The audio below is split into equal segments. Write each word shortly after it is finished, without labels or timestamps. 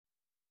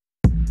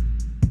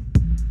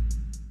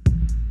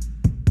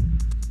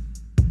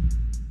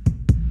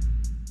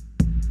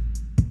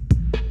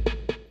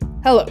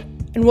Hello,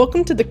 and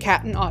welcome to the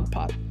Cat and Odd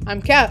Pod.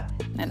 I'm Kat.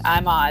 And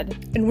I'm Odd.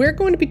 And we're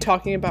going to be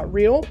talking about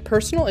real,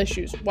 personal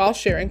issues while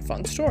sharing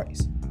fun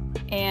stories.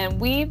 And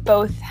we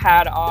both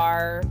had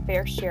our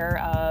fair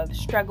share of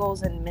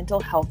struggles and mental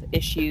health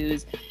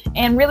issues.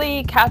 And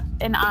really, Kat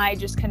and I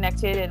just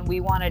connected, and we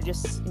want to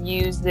just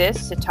use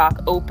this to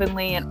talk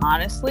openly and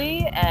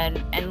honestly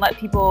and let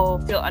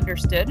people feel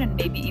understood and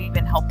maybe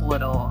even help a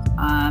little.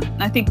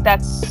 I think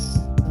that's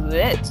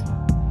it.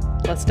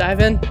 Let's dive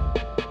in.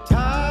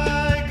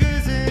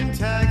 Tigers in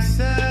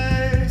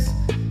Texas,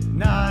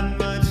 not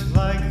much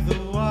like the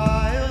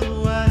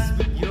Wild West,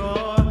 but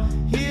your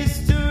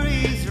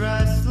history's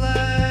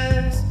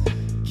restless,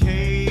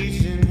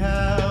 caged and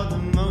held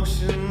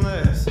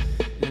emotionless,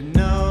 and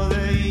know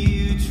that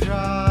you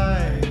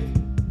tried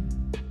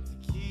to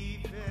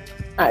keep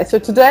it. All right, so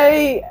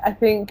today I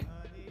think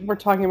we're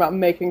talking about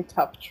making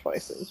tough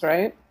choices,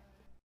 right?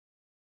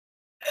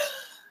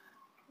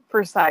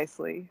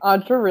 Precisely.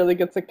 Audra really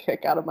gets a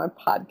kick out of my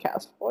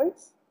podcast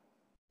voice.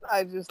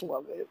 I just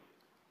love it.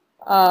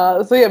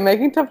 So yeah,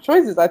 making tough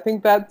choices. I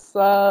think that's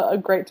a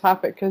great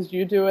topic because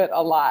you do it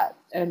a lot,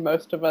 and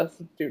most of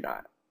us do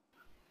not.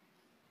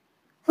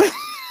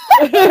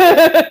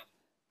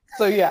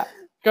 So yeah,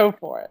 go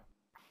for it.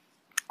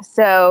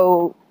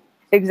 So,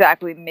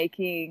 exactly,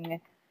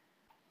 making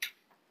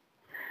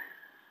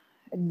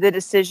the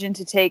decision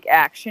to take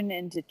action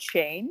and to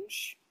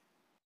change,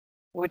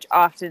 which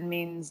often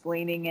means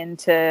leaning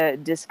into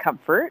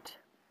discomfort.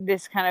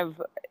 This kind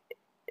of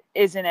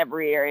is in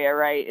every area,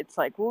 right? It's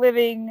like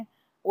living,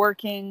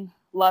 working,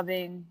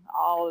 loving,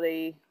 all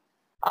the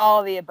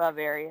above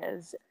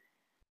areas.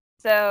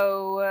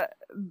 So,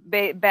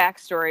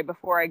 backstory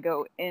before I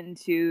go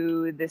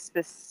into the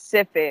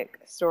specific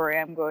story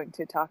I'm going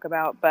to talk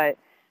about. But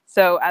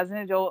so as an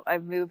adult,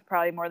 I've moved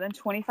probably more than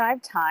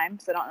 25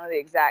 times. I don't know the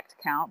exact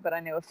count, but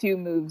I know a few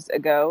moves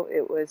ago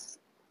it was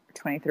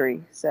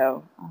 23.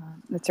 So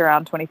it's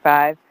around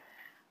 25.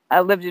 I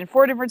lived in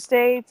 4 different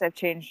states. I've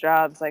changed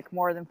jobs like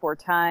more than 4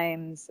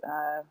 times.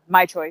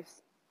 My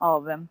choice, all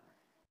of them.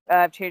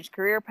 I've changed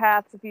career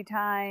paths a few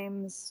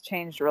times,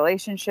 changed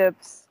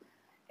relationships.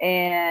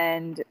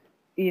 And,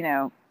 you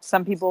know,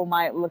 some people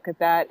might look at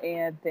that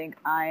and think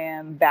I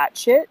am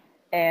batshit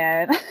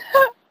and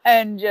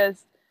and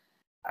just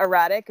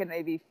erratic, and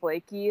maybe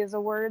flaky is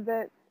a word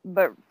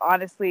but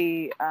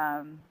honestly,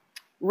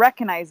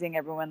 recognizing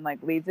everyone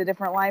like leads a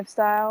different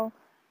lifestyle.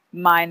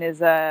 Mine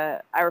is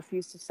I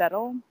refuse to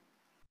settle.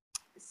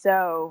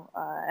 So,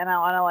 and I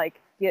want to like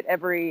get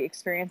every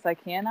experience I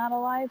can out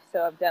of life.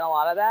 So I've done a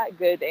lot of that,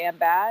 good and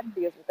bad,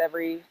 because with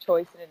every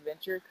choice and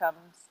adventure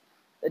comes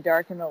the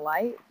dark and the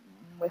light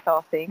with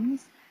all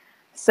things.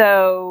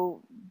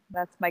 So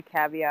that's my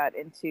caveat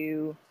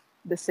into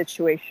the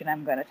situation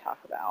I'm going to talk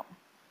about.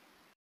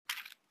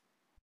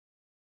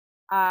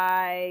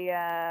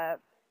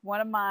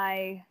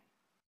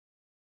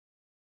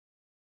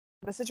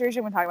 The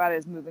situation we're talking about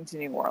is moving to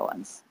New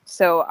Orleans.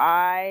 So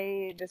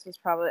this was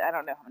probably, I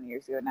don't know how many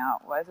years ago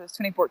now it was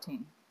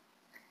 2014.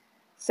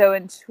 So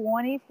in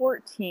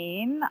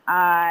 2014,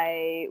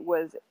 I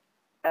was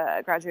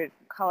graduated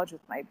from college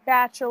with my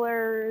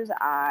bachelor's.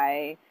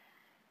 I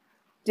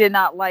did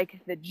not like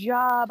the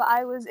job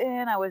I was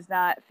in. I was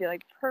not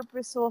feeling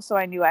purposeful, so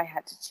I knew I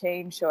had to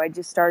change. So I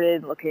just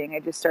started looking.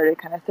 I just started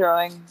kind of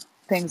throwing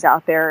things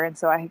out there. And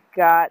so I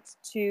got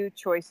 2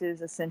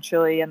 choices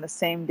essentially in the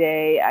same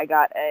day. I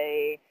got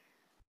a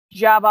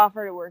job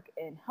offer to work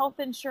in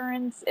health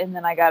insurance, and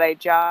then I got a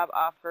job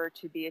offer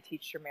to be a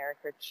Teach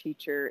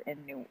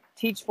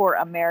for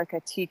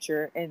America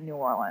teacher in New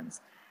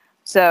Orleans.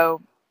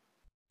 So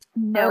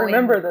I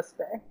remember this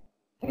day.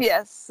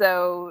 Yes,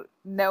 so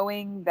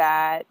knowing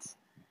that,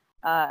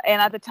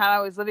 and at the time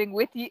I was living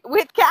with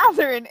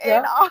Catherine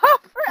in Auburn.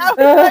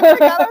 I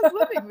forgot I was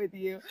living with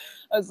you.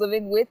 I was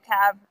living with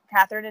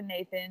Catherine and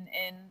Nathan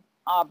in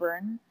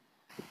Auburn,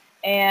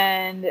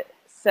 and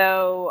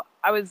so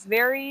I was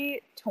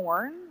very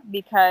torn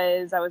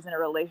because I was in a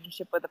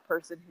relationship with a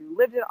person who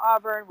lived in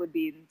Auburn, would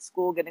be in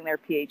school getting their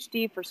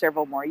PhD for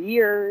several more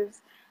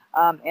years,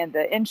 and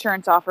the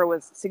insurance offer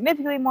was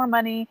significantly more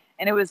money,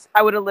 and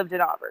I would have lived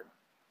in Auburn.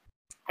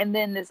 And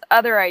then this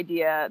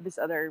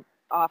other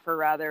offer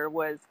rather,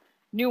 was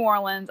New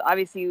Orleans,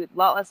 obviously a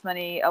lot less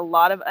money, a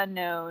lot of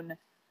unknown.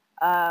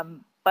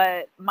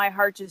 But my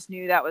heart just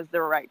knew that was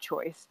the right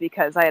choice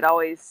because I had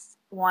always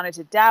wanted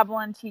to dabble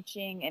in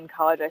teaching. In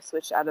college, I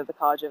switched out of the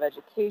College of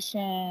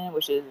Education,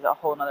 which is a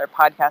whole nother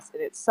podcast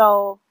in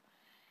itself.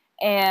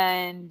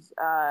 And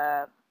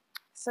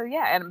so,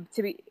 yeah, and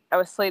I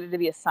was slated to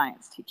be a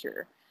science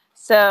teacher.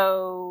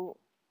 So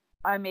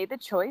I made the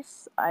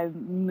choice. I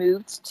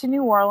moved to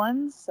New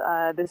Orleans.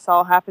 This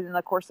all happened in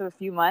the course of a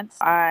few months.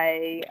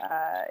 I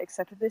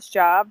accepted this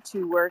job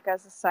to work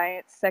as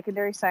a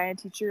secondary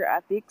science teacher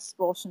at the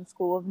Expulsion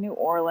School of New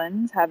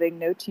Orleans, having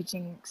no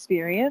teaching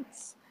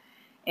experience.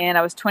 And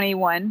I was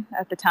 21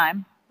 at the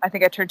time. I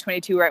think I turned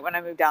 22 right when I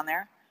moved down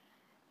there.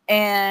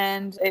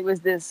 And it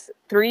was this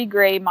 3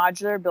 gray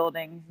modular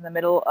buildings in the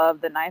middle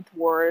of the 9th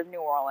Ward of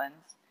New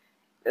Orleans.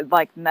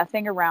 like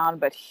nothing around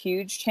but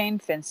huge chain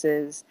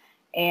fences.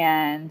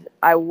 And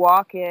I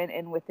walk in,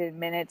 and within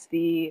minutes,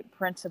 the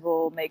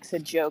principal makes a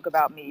joke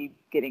about me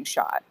getting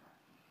shot.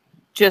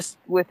 Just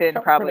within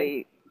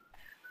probably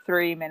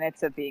 3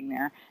 minutes of being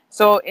there.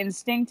 So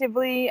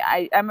instinctively,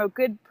 I'm a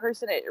good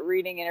person at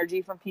reading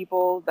energy from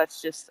people.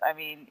 That's just, I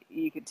mean,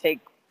 you could take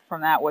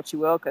from that what you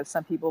will, because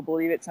some people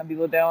believe it, some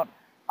people don't.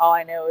 All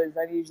I know is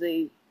I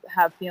usually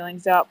have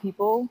feelings about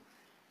people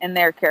and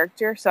their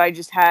character. So I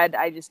just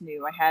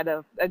knew I had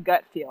a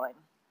gut feeling.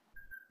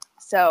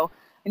 So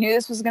I knew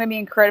this was going to be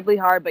incredibly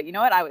hard, but you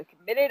know what? I was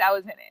committed. I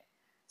was in it.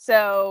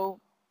 So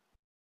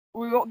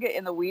we won't get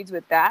in the weeds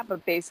with that,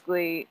 but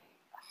basically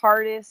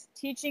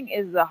teaching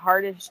is the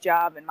hardest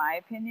job in my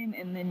opinion.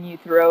 And then you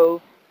throw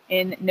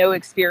in no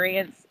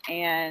experience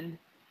and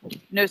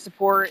no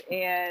support,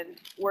 and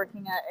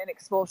working at an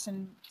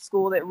expulsion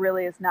school that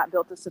really is not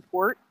built to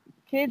support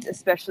kids,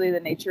 especially the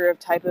nature of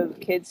type of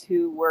kids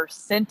who were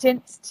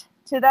sentenced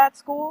to that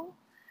school.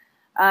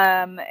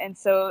 And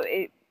so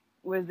it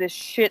was this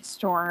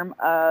shitstorm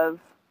of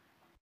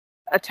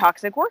a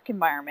toxic work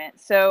environment.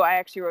 So I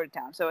actually wrote it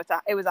down. So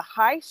it was a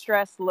high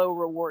stress, low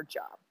reward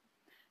job.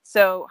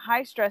 So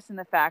high stress in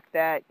the fact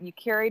that you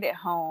carried it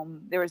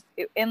home. There was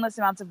endless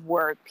amounts of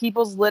work.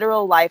 People's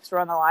literal lives were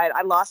on the line.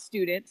 I lost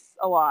students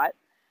a lot.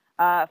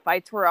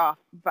 Fights were off,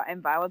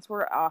 and violence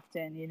were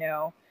often,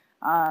 it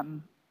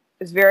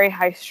was very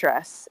high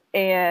stress,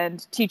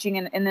 and teaching,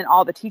 and then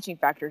all the teaching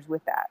factors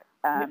with that.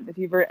 If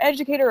you're an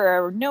educator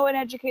or know an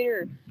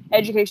educator,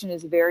 education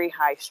is a very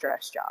high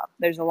stress job.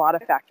 There's a lot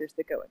of factors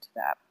that go into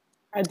that.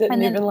 I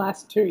didn't even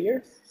last 2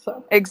 years.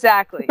 So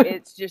exactly.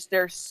 It's just,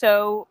 there's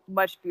so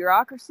much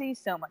bureaucracy,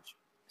 so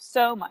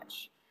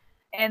much.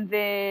 And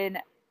then,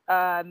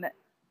 and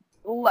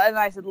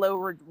I said low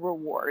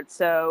reward.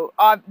 So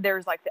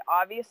there's like the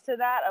obvious to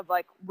that of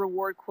like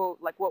reward quote,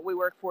 like what we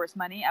work for is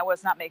money. I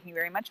was not making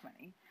very much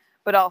money,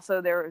 but also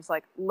there was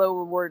like low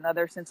reward in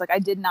other sense. Like I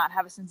did not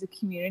have a sense of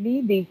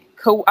community.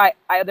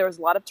 There was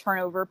a lot of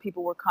turnover.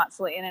 People were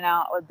constantly in and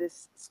out of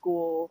this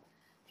school.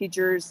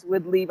 Teachers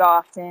would leave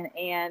often,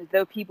 and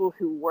the people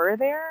who were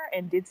there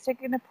and did stick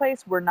in a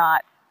place were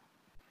not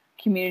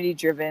community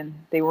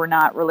driven. They were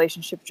not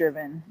relationship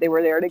driven. They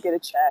were there to get a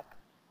check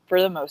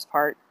for the most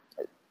part.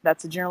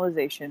 That's a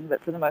generalization,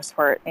 but for the most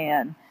part.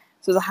 And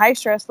so it was a high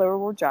stress, low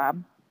reward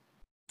job.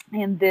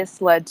 And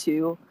this led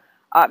to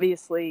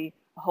obviously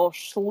a whole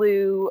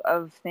slew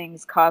of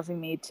things causing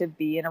me to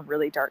be in a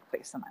really dark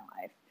place in my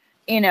life.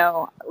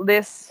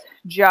 This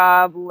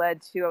job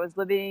led to,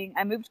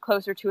 I moved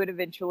closer to it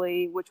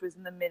eventually, which was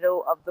in the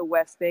middle of the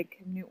West Bank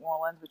of New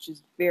Orleans, which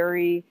is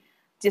very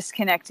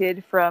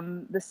disconnected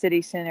from the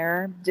city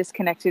center,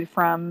 disconnected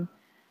from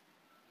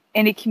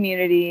any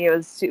community. It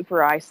was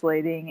super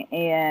isolating.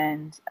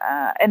 And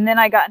then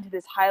I got into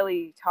this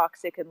highly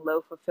toxic and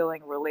low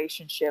fulfilling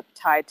relationship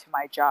tied to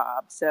my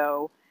job.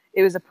 So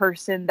it was a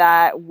person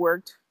that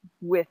worked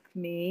with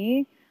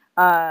me.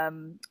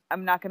 I'm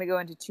not going to go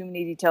into too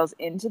many details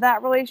into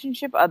that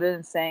relationship other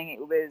than saying it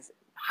was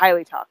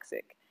highly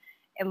toxic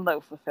and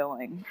low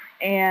fulfilling.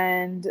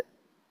 And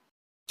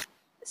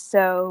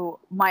so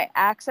my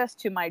access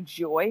to my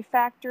joy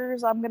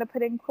factors, I'm going to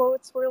put in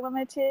quotes, were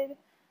limited.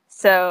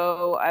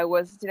 So I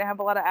didn't have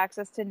a lot of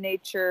access to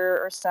nature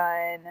or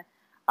sun.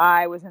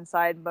 I was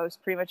inside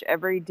pretty much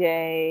every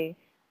day.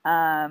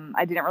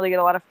 I didn't really get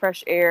a lot of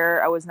fresh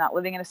air. I was not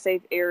living in a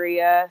safe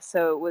area,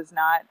 so it was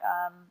not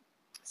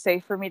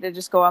safe for me to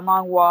just go on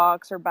long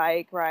walks or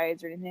bike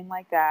rides or anything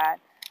like that.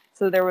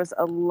 So there was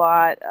a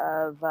lot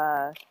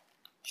of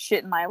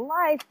shit in my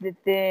life that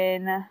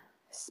then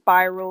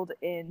spiraled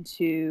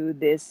into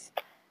this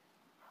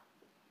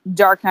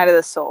dark night of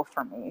the soul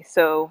for me.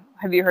 So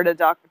have you heard of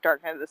Dark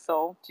Night of the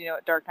Soul? Do you know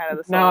what Dark Night of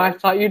the Soul No, is? I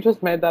thought you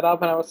just made that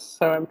up, and I was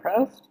so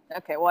impressed.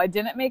 Okay, well, I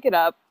didn't make it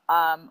up,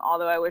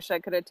 although I wish I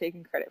could have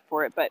taken credit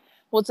for it. But,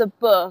 it's a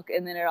book,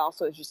 and then it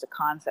also is just a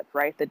concept,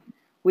 right? That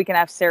we can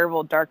have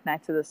several dark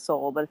nights of the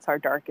soul, but it's our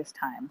darkest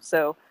time.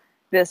 So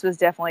this was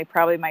definitely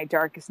probably my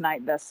darkest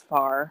night thus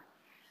far.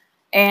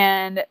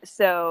 And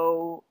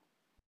so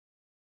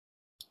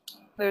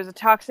there's a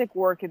toxic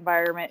work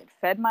environment. It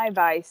fed my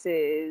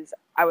vices.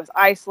 I was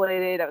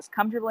isolated. I was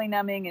comfortably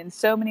numbing in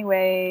so many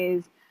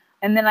ways.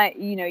 And then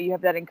you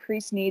have that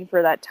increased need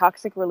for that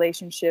toxic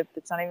relationship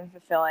that's not even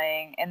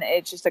fulfilling. And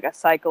it's just like a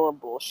cycle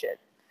of bullshit.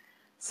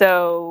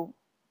 So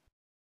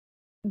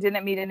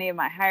didn't meet any of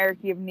my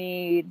hierarchy of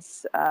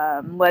needs,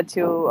 led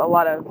to a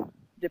lot of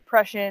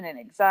depression and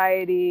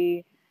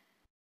anxiety.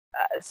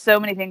 So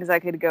many things I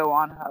could go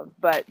on of,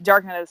 but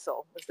Dark Night of the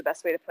Soul was the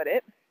best way to put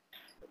it.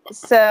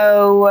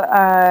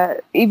 So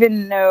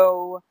even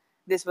though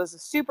this was a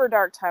super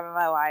dark time in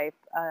my life,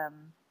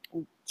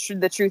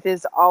 the truth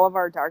is all of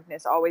our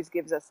darkness always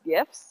gives us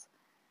gifts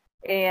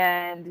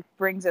and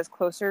brings us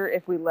closer,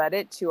 if we let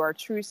it, to our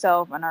true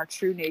self and our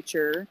true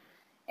nature.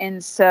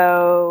 And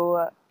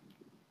so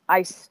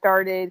I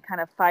started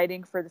kind of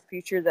fighting for the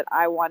future that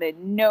I wanted,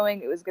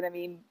 knowing it was going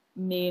to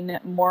mean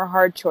more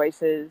hard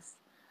choices.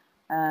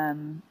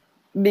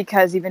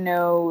 because even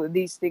though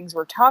these things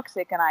were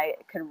toxic and I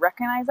could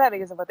recognize that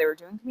because of what they were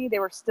doing to me, they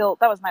were still,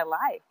 that was my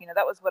life. You know,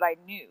 that was what I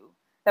knew.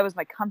 That was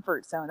my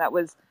comfort zone. That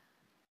was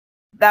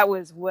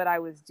what I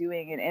was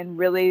doing. And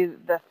really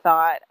the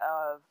thought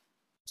of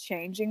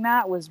changing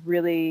that was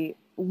really,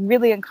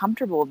 really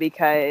uncomfortable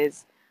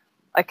because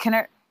I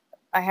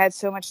had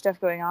so much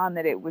stuff going on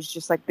that it was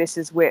just like, this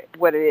is what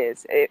it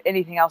is.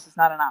 Anything else is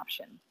not an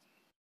option.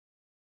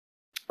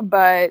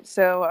 But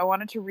so I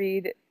wanted to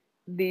read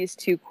these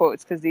two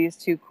quotes because these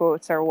two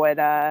quotes are what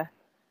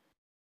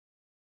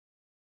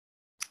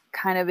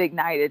kind of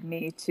ignited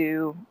me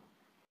to,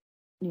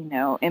 you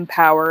know,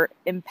 empower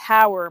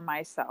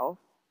myself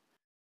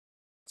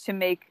to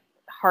make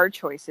hard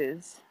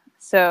choices.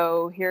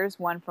 So here's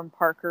one from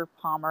Parker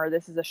Palmer.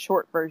 This is a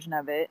short version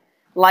of it.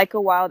 Like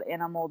a wild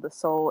animal, the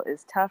soul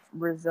is tough,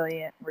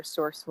 resilient,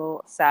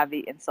 resourceful,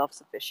 savvy, and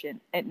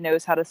self-sufficient. It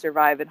knows how to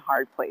survive in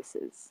hard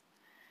places.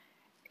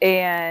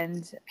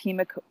 And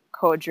Pema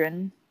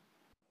Chodron,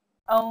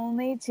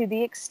 only to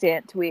the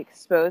extent we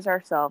expose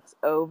ourselves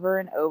over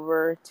and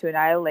over to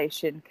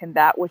annihilation can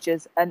that which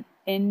is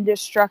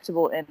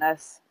indestructible in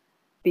us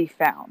be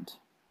found.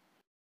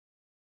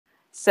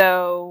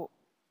 So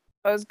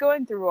I was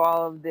going through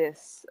all of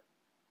this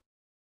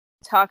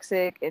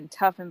toxic and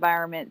tough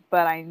environment,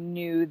 but I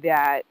knew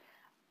that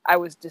I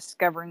was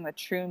discovering the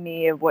true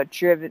me of what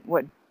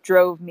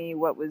drove me,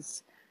 what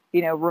was,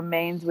 you know,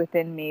 remains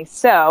within me.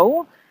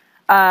 So,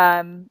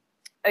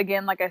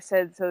 again, like I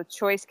said, so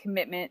choice,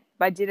 commitment.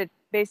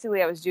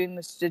 Basically, I was doing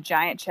this a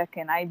giant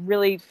check-in. I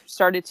really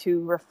started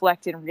to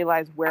reflect and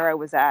realize where I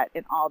was at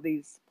in all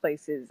these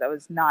places. I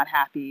was not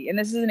happy, and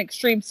this is an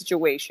extreme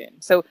situation.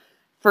 So,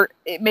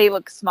 it may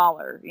look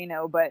smaller, you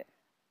know, but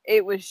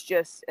it was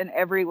just in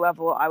every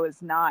level. I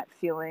was not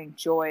feeling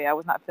joy. I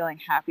was not feeling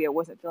happy. I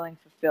wasn't feeling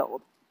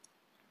fulfilled.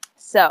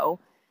 So,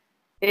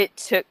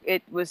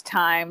 it was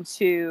time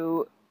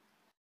to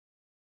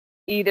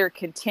either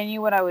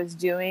continue what I was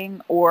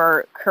doing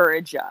or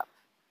courage up,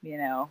 you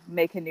know,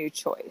 make a new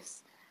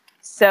choice.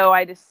 So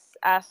I just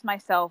asked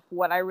myself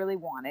what I really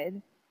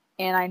wanted.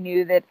 And I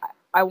knew that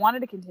I wanted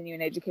to continue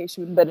in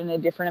education, but in a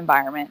different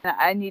environment.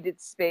 I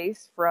needed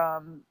space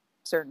from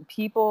certain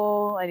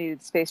people. I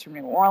needed space from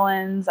New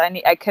Orleans.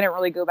 I couldn't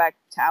really go back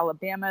to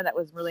Alabama. That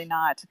was really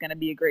not going to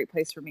be a great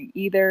place for me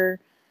either.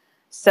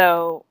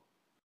 So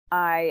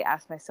I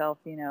asked myself,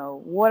 you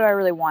know, what I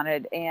really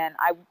wanted. And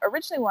I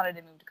originally wanted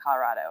to move to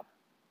Colorado.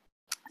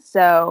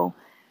 So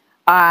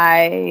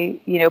I,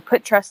 you know,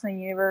 put trust in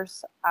the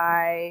universe.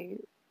 I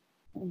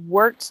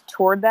worked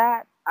toward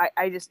that.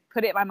 I just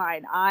put it in my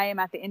mind. I am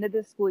at the end of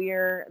this school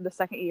year, the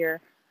second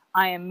year,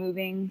 I am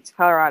moving to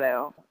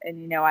Colorado.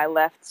 And, you know, I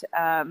left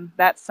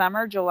that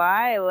summer,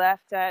 July, I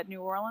left at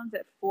New Orleans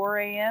at 4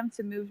 a.m.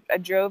 to move. I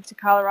drove to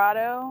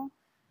Colorado.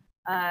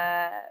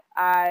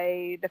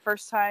 The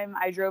first time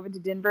I drove into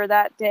Denver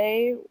that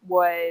day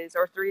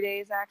or 3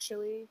 days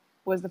actually,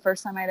 was the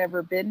first time I'd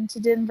ever been to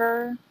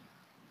Denver.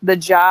 The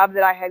job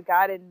that I had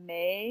got in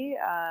May,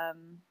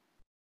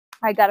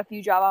 I got a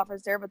few job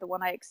offers there, but the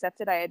one I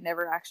accepted, I had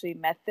never actually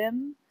met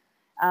them.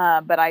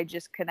 But I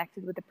just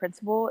connected with the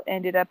principal,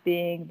 ended up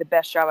being the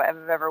best job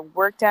I've ever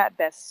worked at,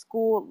 best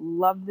school,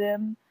 loved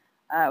them.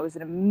 It was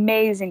an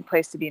amazing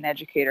place to be an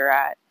educator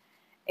at.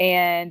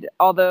 And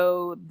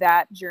although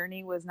that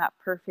journey was not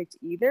perfect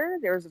either,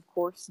 there was, of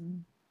course,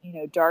 you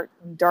know,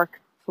 dark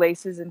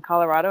places in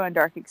Colorado and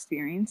dark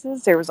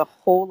experiences. There was a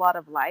whole lot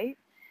of light.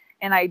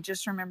 And I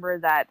just remember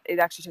that it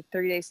actually took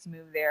 30 days to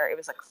move there. It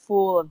was like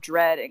full of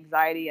dread,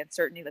 anxiety,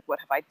 uncertainty. Like,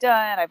 what have I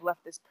done? I've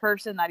left this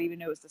person, not even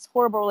know it was this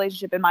horrible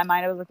relationship. In my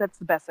mind, I was like, that's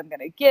the best I'm going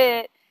to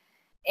get.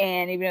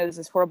 And even though it was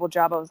this horrible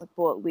job, I was like,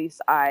 well, at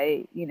least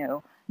I, you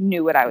know,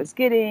 knew what I was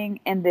getting.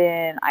 And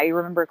then I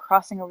remember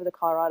crossing over the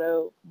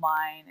Colorado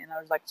line, and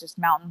I was like, just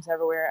mountains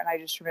everywhere. And I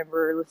just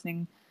remember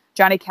listening.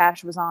 Johnny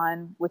Cash was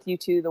on with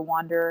U2, The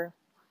Wanderer.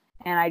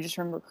 And I just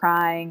remember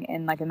crying.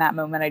 And like in that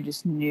moment, I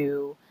just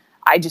knew.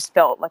 I just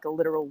felt like a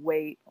literal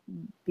weight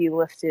be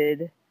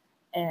lifted,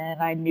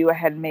 and I knew I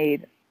had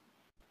made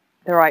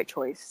the right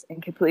choice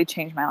and completely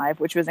changed my life,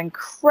 which was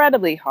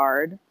incredibly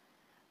hard,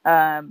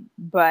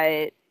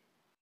 but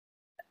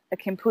a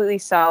completely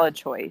solid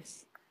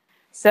choice.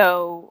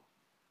 So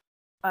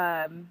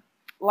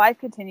life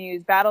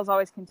continues, battles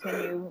always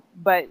continue,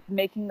 but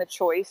making the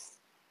choice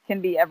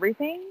can be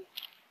everything.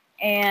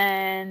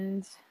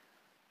 And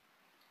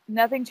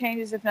nothing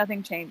changes if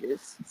nothing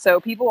changes. So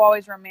people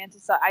always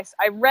romanticize.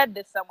 I read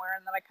this somewhere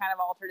and then I kind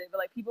of altered it, but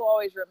like people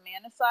always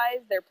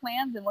romanticize their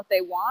plans and what they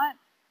want,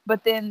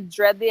 but then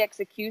dread the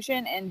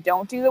execution and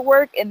don't do the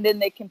work, and then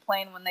they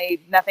complain when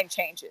nothing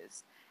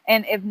changes.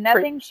 And if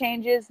nothing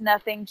changes,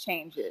 nothing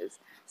changes.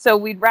 So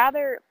we'd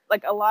rather,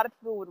 like a lot of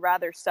people would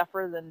rather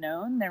suffer the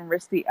known than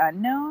risk the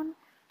unknown.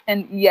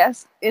 And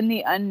yes, in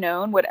the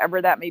unknown,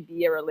 whatever that may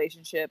be, a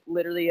relationship,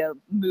 literally a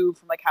move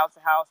from like house to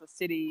house, a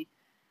city,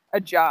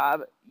 a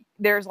job,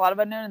 there's a lot of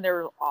unknown, and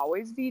there will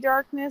always be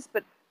darkness,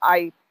 but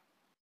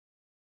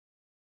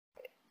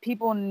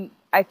people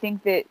I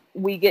think that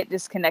we get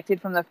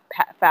disconnected from the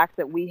fact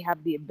that we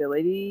have the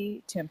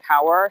ability to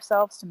empower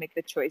ourselves to make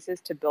the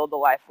choices to build the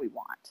life we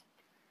want.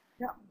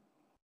 Yeah.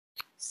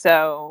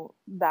 So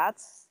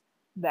that's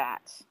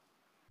that.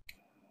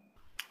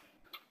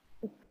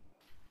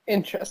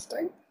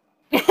 Interesting.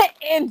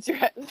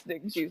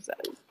 Interesting, she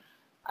says.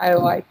 I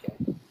like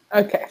it.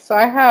 Okay, so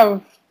I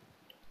have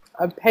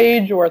a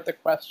page worth of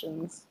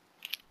questions.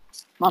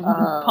 I'm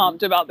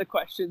pumped about the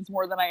questions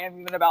more than I am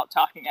even about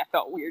talking. I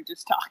felt weird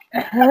just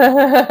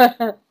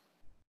talking.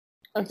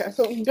 Okay,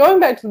 so going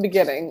back to the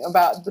beginning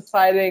about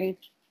deciding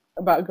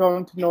about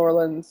going to New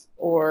Orleans,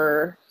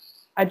 or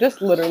I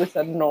just literally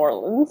said New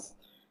Orleans.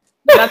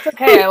 That's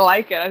okay. I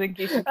like it. I think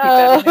you should keep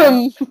that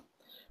in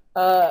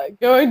there.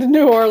 Going to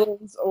New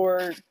Orleans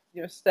or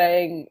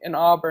staying in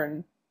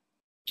Auburn.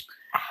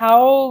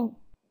 How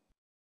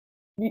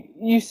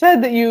you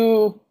said that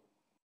you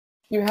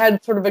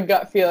had sort of a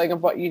gut feeling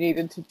of what you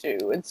needed to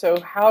do, and so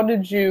how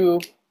did you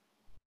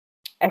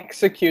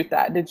execute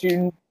that? Did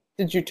you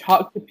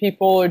talk to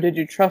people, or did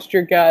you trust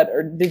your gut,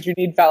 or did you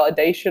need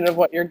validation of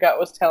what your gut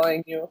was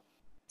telling you?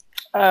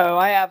 Oh,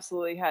 I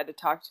absolutely had to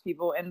talk to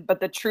people, but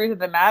the truth of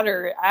the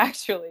matter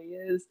actually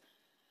is,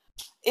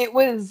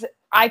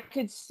 I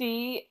could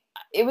see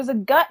it was a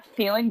gut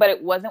feeling, but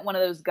it wasn't one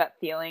of those gut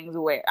feelings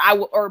where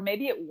or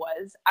maybe it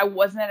was. I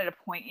wasn't at a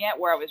point yet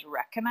where I was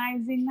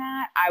recognizing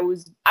that. I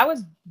was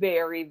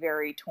very,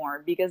 very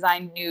torn because I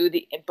knew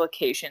the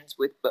implications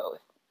with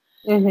both.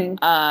 Mm-hmm.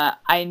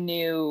 I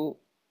knew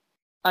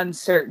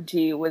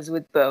uncertainty was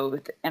with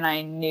both, and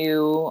I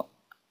knew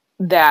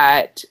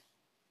that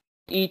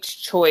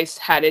each choice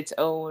had its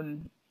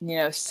own,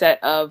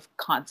 set of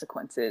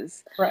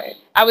consequences. Right.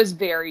 I was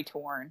very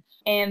torn.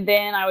 And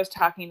then I was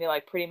talking to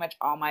like pretty much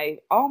all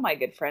my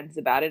good friends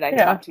about it. I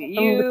talked to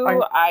you,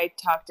 I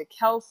talked to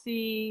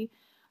Kelsey,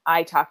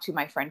 I talked to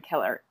my friend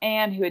Keller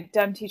Ann, who had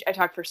done I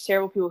talked for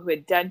several people who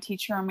had done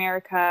Teacher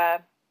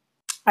America.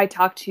 I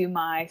talked to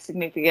my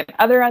significant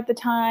other at the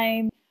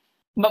time.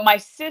 But my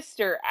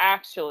sister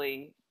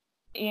actually,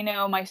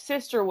 my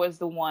sister was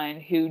the one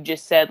who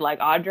just said, like,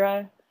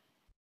 Audra,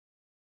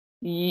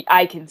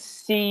 I can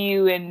see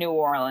you in New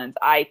Orleans.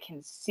 I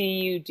can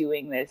see you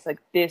doing this. Like,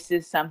 this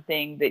is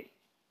something that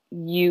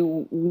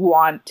you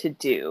want to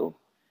do.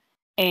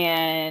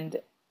 And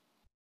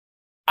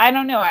I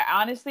don't know. I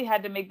honestly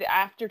had to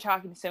after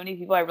talking to so many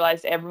people, I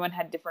realized everyone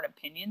had different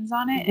opinions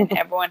on it and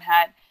everyone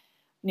had,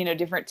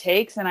 different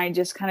takes. And I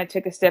just kind of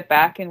took a step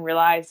back and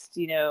realized,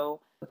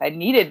 I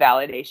needed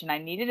validation. I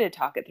needed to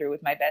talk it through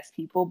with my best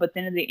people. But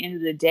then at the end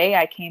of the day,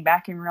 I came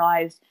back and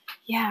realized,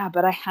 yeah,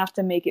 but I have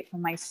to make it for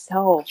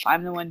myself.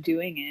 I'm the one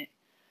doing it,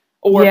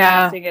 or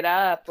messing it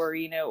up, or,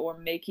 or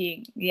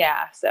making,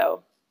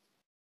 so.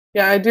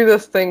 Yeah, I do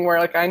this thing where,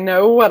 like, I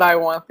know what I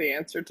want the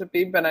answer to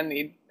be, but I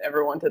need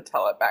everyone to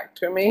tell it back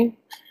to me.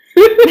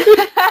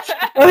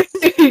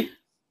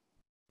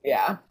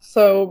 Yeah,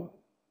 so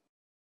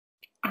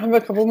I have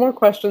a couple more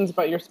questions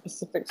about your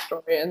specific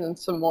story and then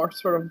some more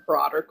sort of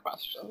broader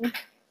questions.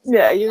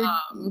 Yeah,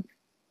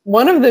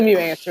 one of them you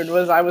answered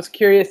was, I was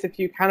curious if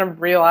you kind of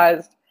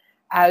realized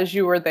as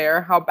you were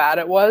there how bad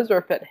it was, or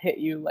if it hit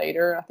you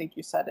later. I think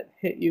you said it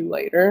hit you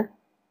later.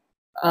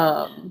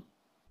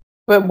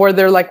 But were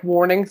there like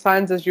warning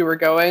signs as you were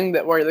going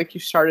that were like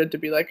you started to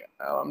be like,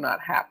 oh, I'm not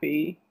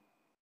happy?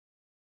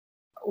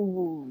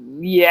 Ooh,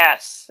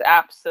 yes,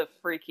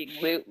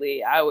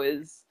 absolutely. I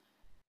was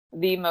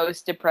the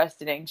most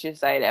depressed and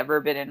anxious I had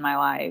ever been in my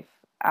life.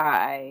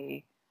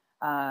 I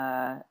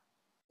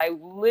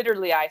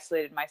literally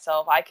isolated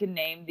myself. I can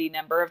name the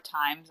number of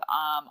times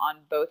on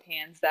both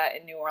hands that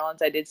in New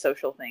Orleans I did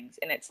social things,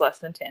 and it's less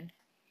than 10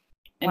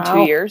 in 2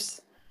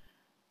 years.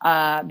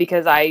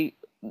 Because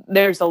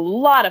there's a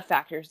lot of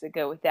factors that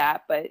go with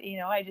that, but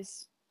I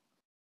just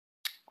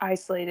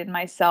isolated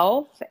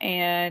myself,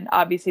 and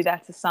obviously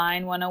that's a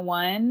sign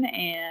 101.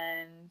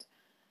 And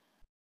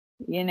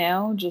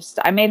just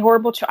I made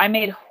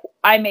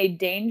I made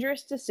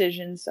dangerous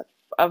decisions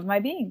of my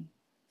being.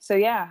 So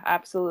yeah,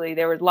 absolutely,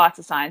 there were lots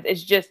of signs.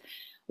 It's just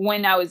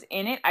when I was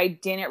in it, I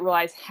didn't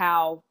realize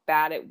how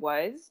bad it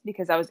was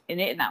because I was in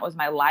it and that was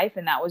my life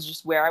and that was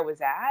just where I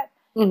was at.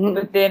 Mm-hmm.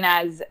 But then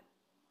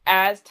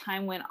as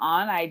time went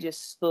on, I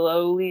just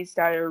slowly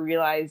started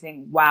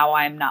realizing, wow,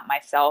 I'm not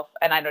myself,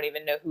 and I don't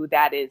even know who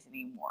that is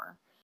anymore.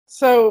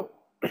 So,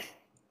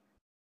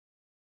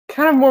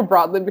 kind of more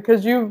broadly,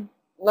 because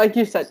like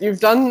you said, you've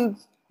done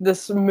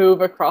this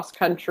move across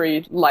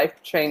country,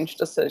 life change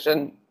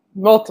decision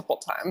multiple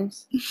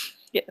times.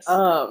 Yes.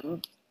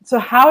 So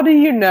how do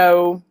you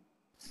know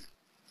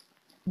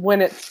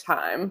when it's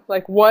time?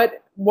 Like,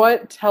 what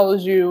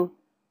tells you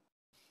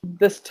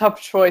this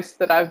tough choice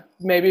that I've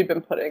maybe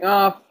been putting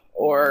off,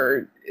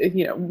 or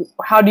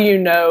how do you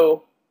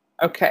know,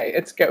 okay,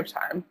 it's go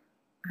time,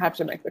 I have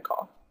to make the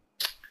call?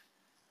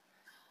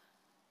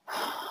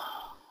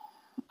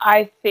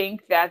 I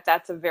think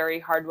that's a very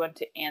hard one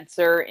to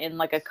answer in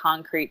like a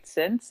concrete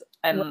sense,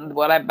 and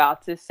what I'm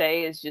about to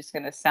say is just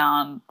going to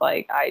sound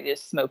like I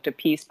just smoked a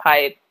peace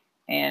pipe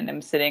and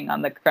I'm sitting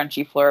on the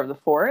crunchy floor of the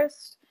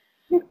forest.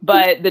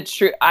 But the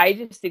truth, I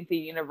just think the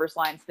universe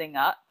lines things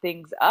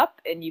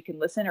up, and you can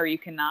listen or you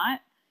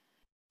cannot.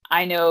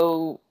 I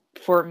know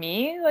for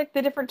me, like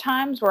the different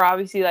times where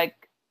obviously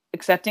like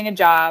accepting a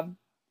job,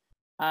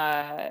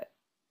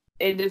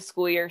 into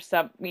school year,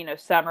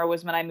 summer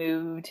was when I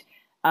moved.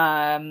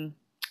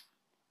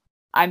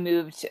 I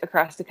moved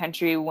across the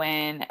country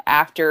when,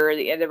 after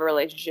the end of a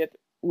relationship,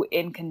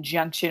 in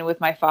conjunction with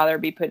my father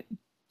being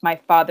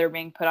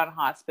put on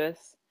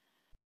hospice.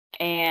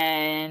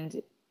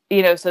 And,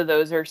 so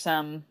those are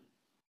some,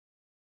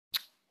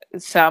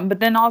 but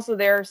then also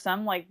there are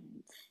some, like,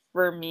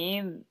 for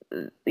me,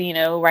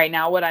 right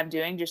now what I'm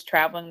doing, just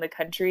traveling the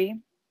country,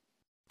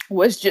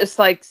 was just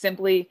like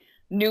simply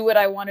knew what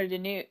I wanted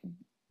to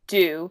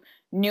do,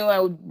 knew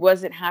I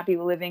wasn't happy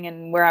living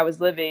in where I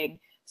was living.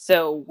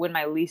 So when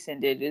my lease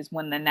ended is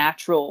when the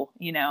natural,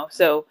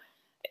 so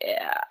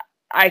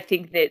I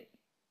think that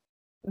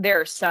there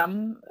are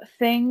some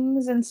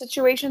things and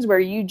situations where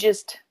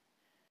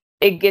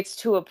it gets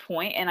to a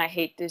point, and I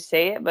hate to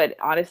say it, but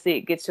honestly,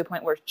 it gets to a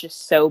point where it's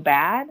just so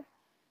bad,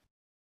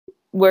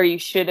 where you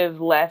should have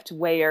left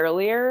way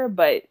earlier,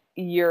 but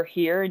you're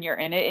here and you're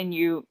in it, and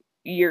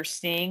you're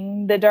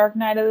seeing the dark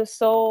night of the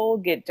soul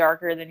get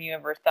darker than you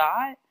ever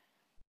thought.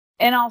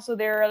 And also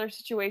there are other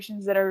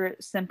situations that are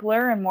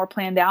simpler and more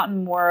planned out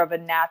and more of a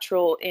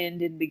natural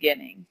end and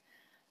beginning.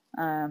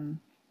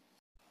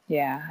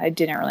 Yeah, I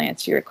didn't really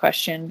answer your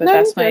question, but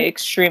that's my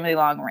extremely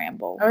long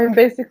ramble. I mean,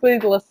 basically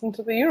listen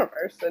to the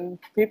universe, and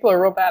people are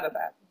real bad at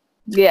that.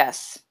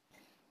 Yes.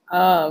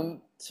 So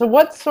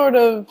what's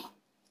the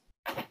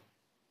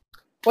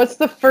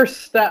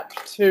first step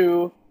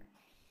to,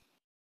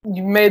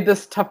 you made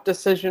this tough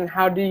decision,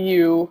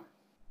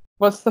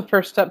 what's the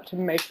first step to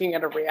making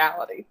it a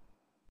reality?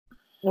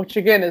 Which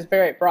again is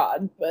very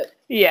broad, but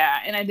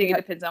yeah, and I think it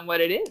depends on what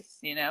it is,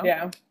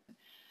 Yeah.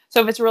 So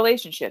if it's a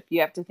relationship,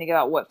 you have to think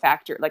about what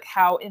factor, like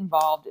how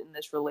involved in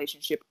this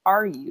relationship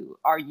are you?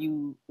 Are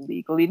you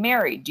legally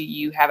married? Do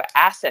you have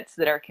assets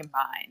that are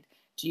combined?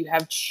 Do you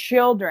have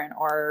children,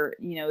 or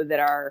that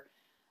are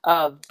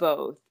of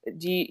both?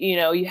 Do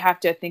you have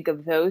to think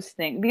of those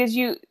things, because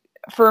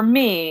for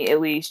me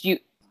at least, you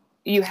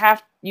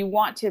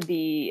want to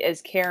be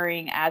as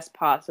caring as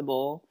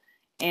possible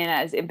and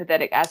as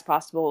empathetic as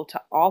possible to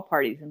all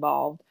parties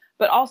involved,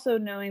 but also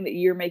knowing that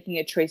you're making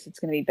a choice that's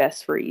going to be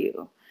best for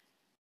you.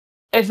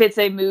 If it's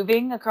a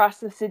moving across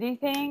the city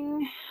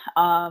thing,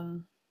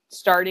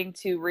 starting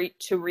to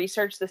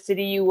research the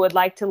city you would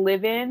like to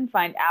live in,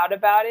 find out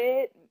about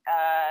it,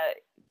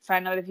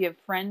 find out if you have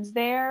friends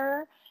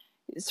there,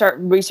 start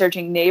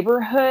researching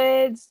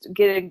neighborhoods,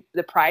 getting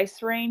the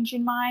price range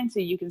in mind so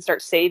you can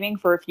start saving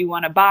for if you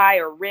want to buy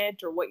or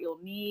rent, or what you'll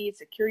need,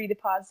 security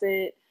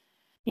deposit.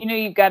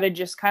 You've got to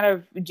just kind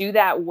of do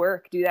that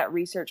work, do that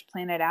research,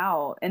 plan it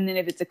out. And then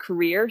if it's a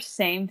career,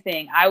 same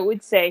thing. I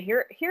would say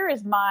here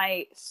is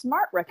my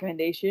smart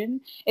recommendation,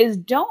 is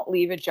don't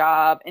leave a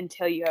job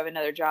until you have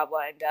another job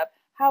lined up.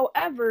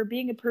 However,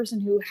 being a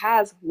person who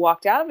has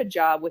walked out of a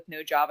job with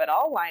no job at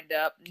all lined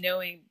up,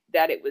 knowing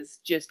that it was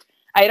just,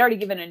 I had already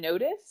given a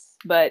notice,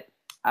 but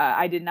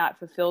I did not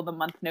fulfill the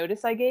month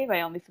notice I gave.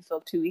 I only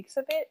fulfilled 2 weeks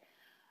of it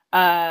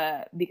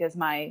because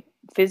my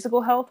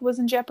physical health was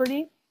in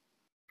jeopardy.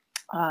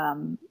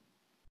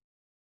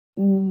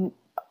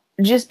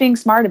 Just being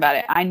smart about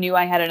it. I knew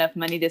I had enough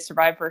money to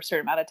survive for a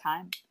certain amount of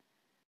time.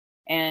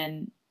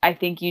 And I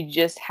think you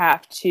just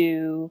have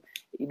to,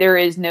 there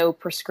is no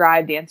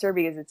prescribed answer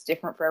because it's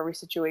different for every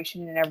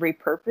situation and every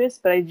purpose,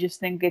 but I just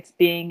think it's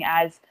being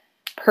as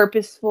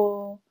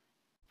purposeful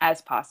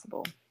as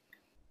possible.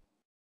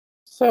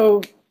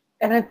 So,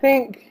 and I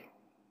think,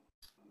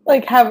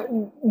 like,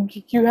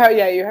 you have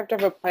to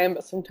have a plan,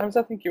 but sometimes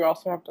I think you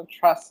also have to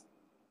trust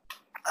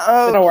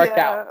it'll work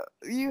out.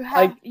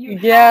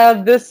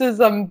 This is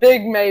a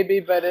big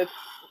maybe, but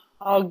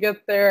I'll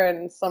get there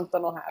and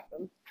something will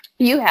happen.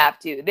 You have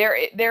to.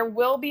 There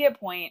will be a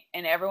point,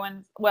 and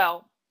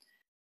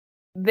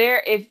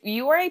if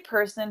you are a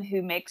person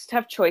who makes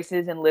tough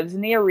choices and lives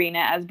in the arena,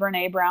 as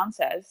Brene Brown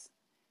says,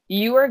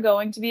 you are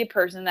going to be a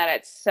person that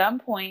at some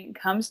point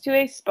comes to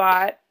a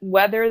spot,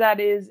 whether that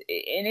is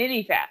in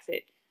any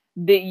facet,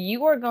 that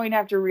you are going to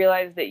have to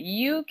realize that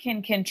you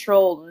can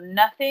control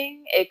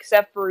nothing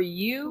except for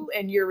you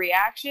and your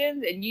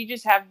reactions. And you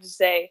just have to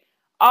say,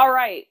 all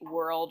right,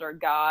 world or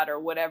God or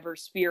whatever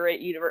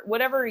spirit,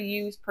 whatever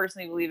you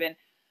personally believe in,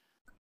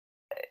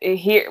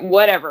 here,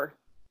 whatever,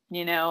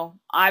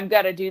 I've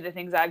got to do the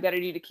things I've got to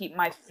do to keep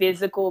my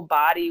physical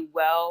body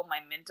well,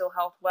 my mental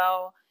health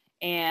well.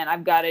 And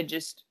I've got to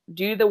just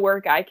do the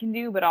work I can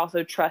do, but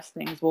also trust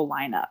things will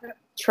line up.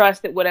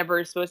 Trust that whatever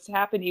is supposed to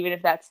happen, even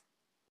if that's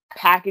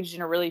packaged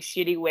in a really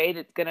shitty way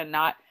that's going to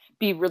not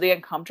be really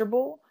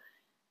uncomfortable,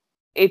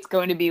 it's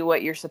going to be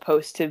what you're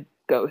supposed to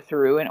go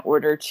through in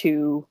order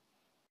to,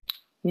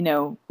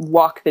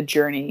 walk the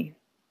journey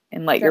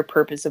and let your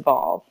purpose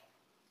evolve.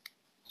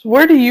 So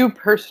where do you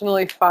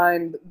personally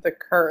find the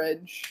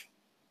courage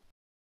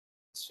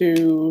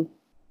to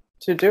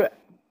do it?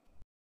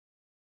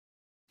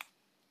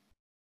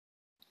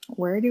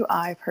 Where do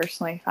I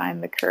personally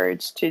find the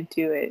courage to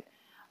do it?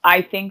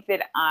 I think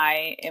that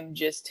I am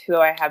just who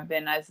I have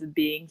been as a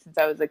being since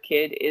I was a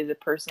kid, is a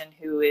person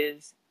who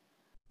is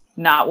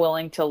not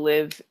willing to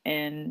live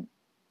in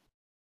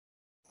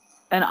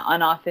an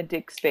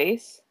unauthentic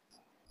space.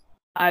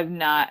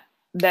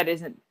 That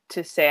isn't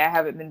to say I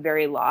haven't been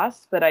very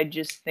lost, but I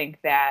just think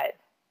that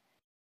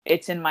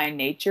it's in my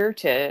nature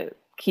to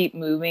keep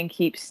moving,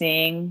 keep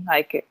seeing,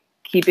 like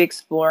keep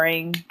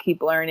exploring,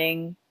 keep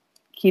learning,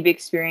 keep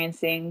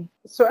experiencing.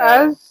 So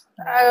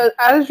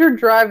as you're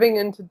driving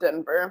into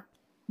Denver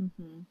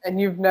Mhm. and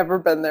you've never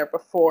been there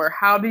before,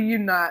 how do you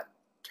not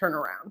turn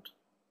around?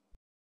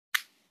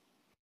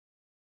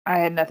 I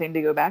had nothing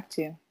to go back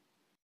to.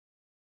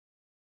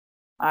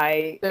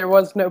 There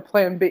was no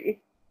plan B.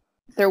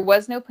 There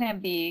was no plan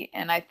B,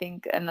 and I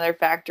think another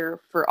factor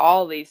for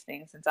all these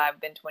things since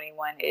I've been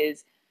 21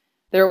 is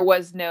there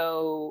was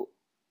no,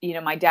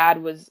 my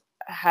dad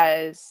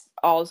has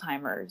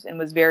Alzheimer's and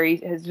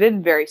has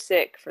been very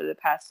sick for the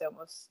past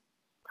almost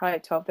probably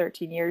 12,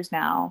 13 years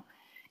now.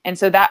 And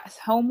so that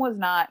home was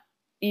not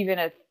even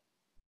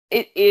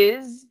it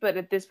is, but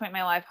at this point in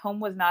my life, home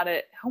was not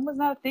a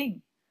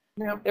thing.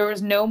 Yep. There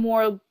was no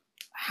more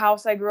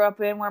house I grew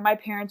up in where my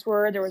parents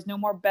were. There was no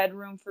more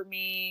bedroom for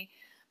me.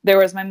 There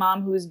was my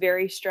mom who was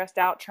very stressed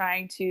out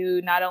trying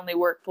to not only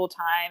work full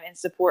time and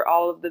support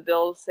all of the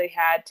bills they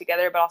had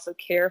together, but also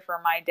care for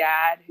my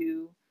dad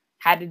who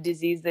had a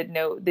disease that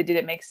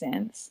didn't make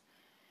sense.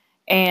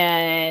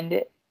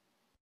 And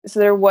so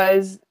there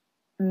was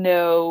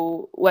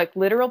no like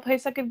literal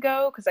place I could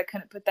go because I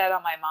couldn't put that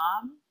on my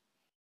mom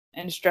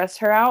and stress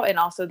her out. And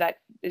also that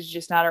is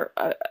just not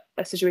a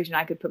situation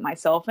I could put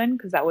myself in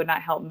because that would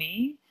not help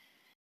me.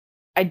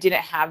 I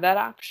didn't have that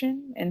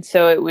option. And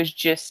so it was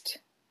just,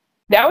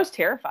 I was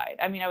terrified.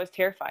 I mean, I was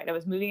terrified. I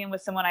was moving in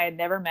with someone I had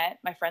never met.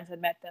 My friends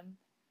had met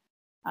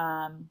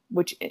them,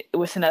 which it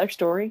was another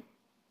story,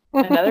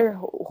 another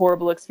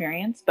horrible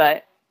experience,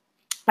 but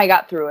I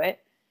got through it.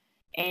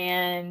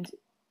 And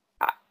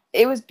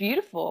it was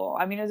beautiful.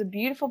 I mean, it was a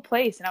beautiful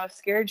place and I was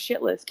scared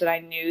shitless, but I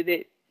knew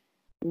that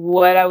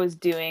what I was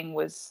doing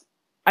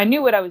I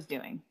knew what I was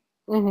doing.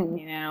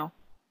 Mm-hmm.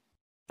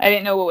 I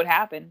didn't know what would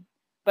happen,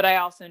 but I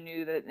also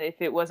knew that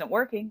if it wasn't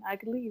working, I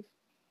could leave.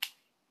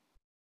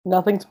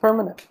 Nothing's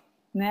permanent.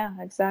 Yeah,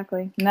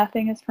 exactly.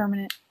 Nothing is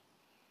permanent.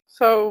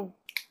 So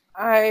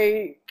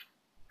I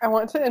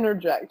want to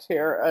interject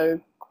here a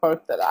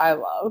quote that I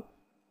love.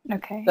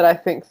 Okay. That I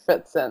think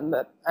fits in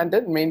that I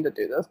didn't mean to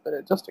do this, but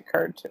it just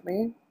occurred to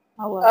me.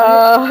 I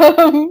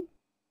love it.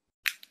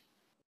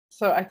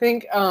 So I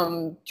think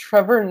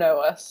Trevor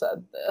Noah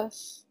said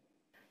this.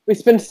 We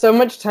spend so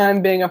much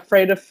time being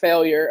afraid of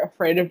failure,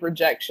 afraid of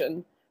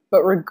rejection,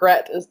 but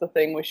regret is the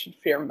thing we should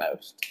fear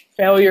most.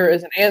 Failure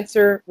is an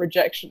answer,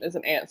 rejection is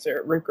an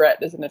answer,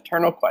 regret is an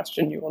eternal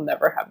question you will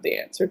never have the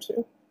answer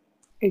to.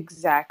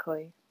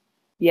 Exactly.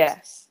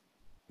 Yes.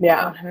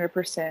 Yeah.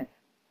 100%.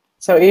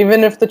 So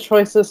even if the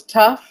choice is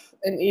tough,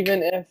 and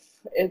even if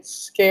it's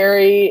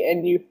scary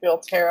and you feel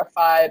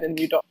terrified and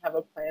you don't have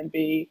a plan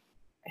B,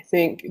 I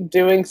think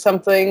doing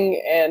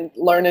something and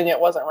learning it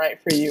wasn't right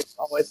for you is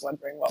always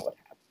wondering what would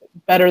happen.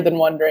 Better than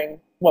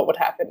wondering what would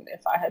happen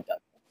if I had done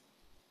this.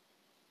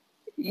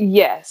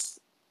 Yes,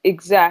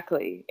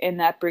 exactly. And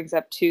that brings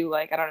up too,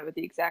 like, I don't know what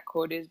the exact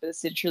quote is, but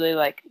essentially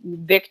like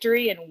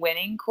victory and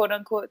winning, quote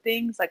unquote,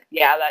 things. Like,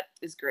 yeah, that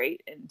is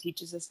great and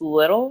teaches us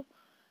little,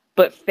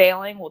 but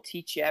failing will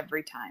teach you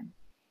every time.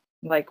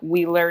 Like,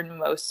 we learn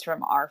most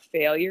from our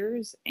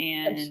failures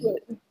and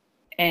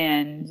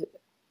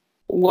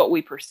what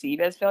we perceive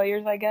as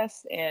failures, I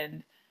guess.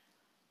 And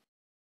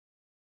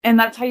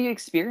that's how you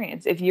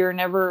experience. If you're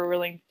never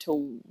willing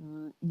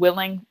to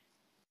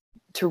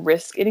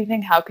risk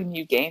anything, how can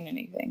you gain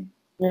anything?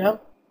 Yeah.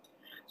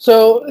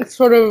 So it's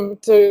sort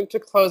of to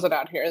close it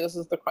out here, this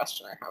is the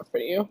question I have for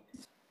you.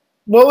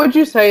 What would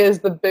you say is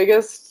the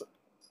biggest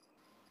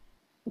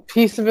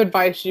piece of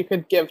advice you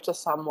could give to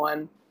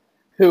someone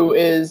who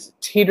is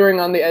teetering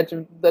on the edge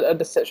of a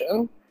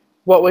decision?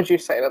 What would you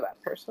say to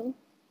that person?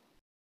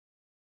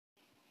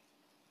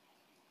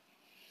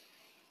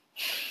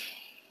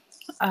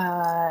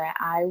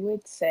 I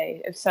would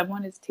say if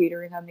someone is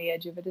teetering on the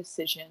edge of a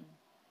decision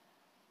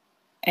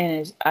and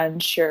is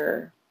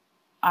unsure,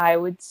 I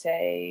would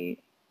say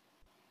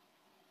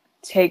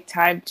take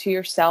time to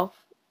yourself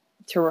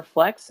to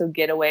reflect. So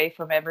get away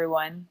from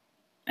everyone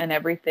and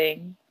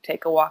everything.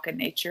 Take a walk in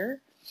nature.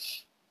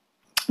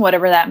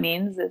 Whatever that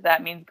means, if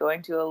that means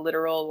going to a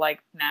literal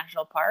like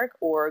national park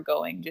or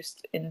going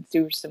just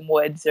into some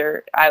woods,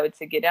 or I would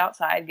say get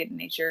outside, get in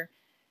nature,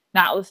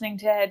 not listening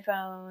to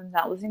headphones,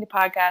 not listening to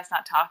podcasts,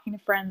 not talking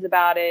to friends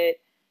about it.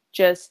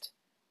 Just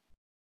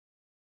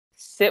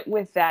sit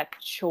with that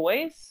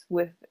choice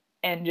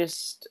and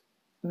just,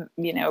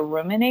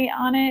 ruminate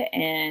on it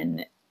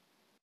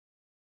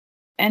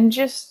and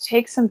just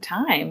take some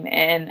time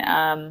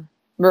and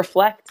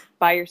reflect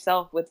by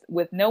yourself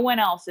with no one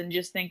else, and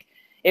just think,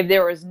 if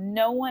there was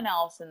no one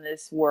else in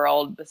this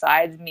world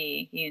besides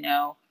me,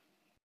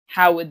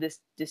 how would this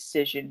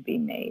decision be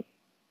made?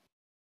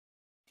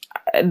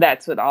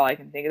 That's what all I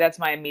can think of. That's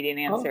my immediate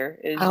answer.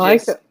 Is I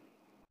like just,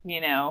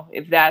 it.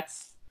 if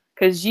that's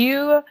because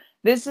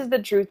this is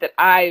the truth that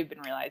I've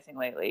been realizing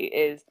lately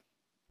is,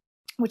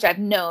 which I've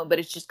known, but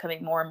it's just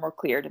coming more and more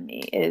clear to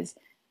me, is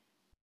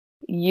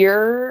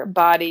your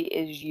body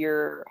is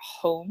your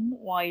home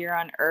while you're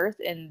on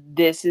earth. And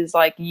this is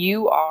like,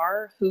 you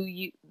are who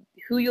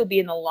you'll be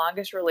in the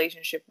longest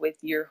relationship with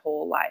your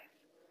whole life.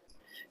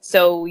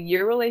 So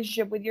your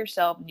relationship with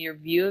yourself, your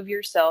view of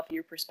yourself,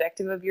 your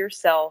perspective of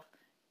yourself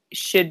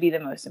should be the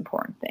most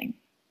important thing.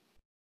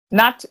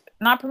 Not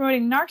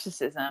promoting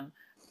narcissism.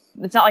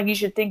 It's not like you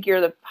should think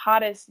you're the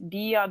hottest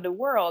bee on the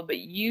world, but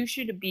you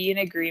should be in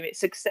agreement.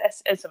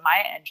 Success, as a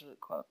Maya Angelou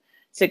quote,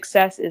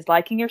 success is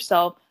liking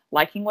yourself,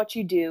 liking what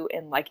you do,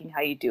 and liking how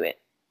you do it.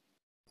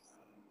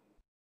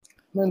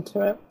 I'm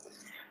into it.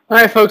 All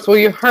right, folks. Well,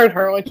 you heard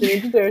her. What you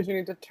need to do is you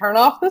need to turn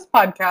off this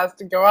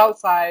podcast and go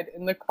outside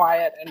in the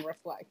quiet and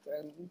reflect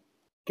and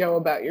go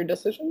about your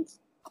decisions.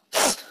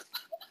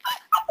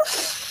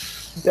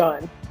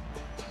 Done.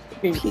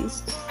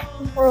 Peace.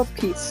 World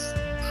peace.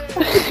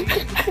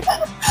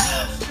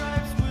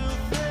 Stripes will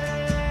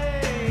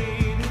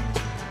fade.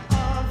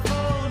 On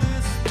full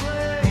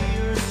display,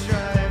 your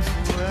stripes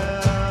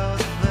will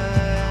fade.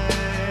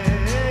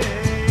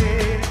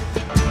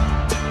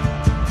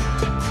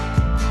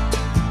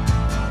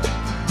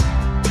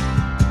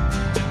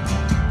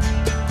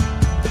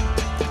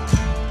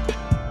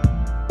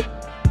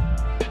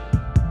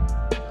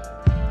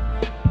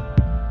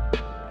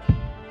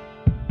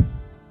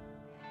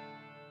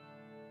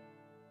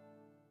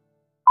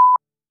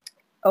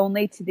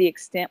 Only to the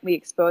extent we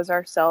expose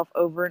ourselves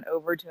over and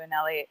over to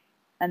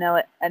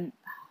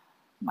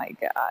my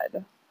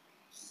God.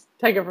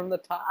 Take it from the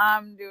top.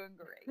 I'm doing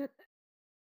great.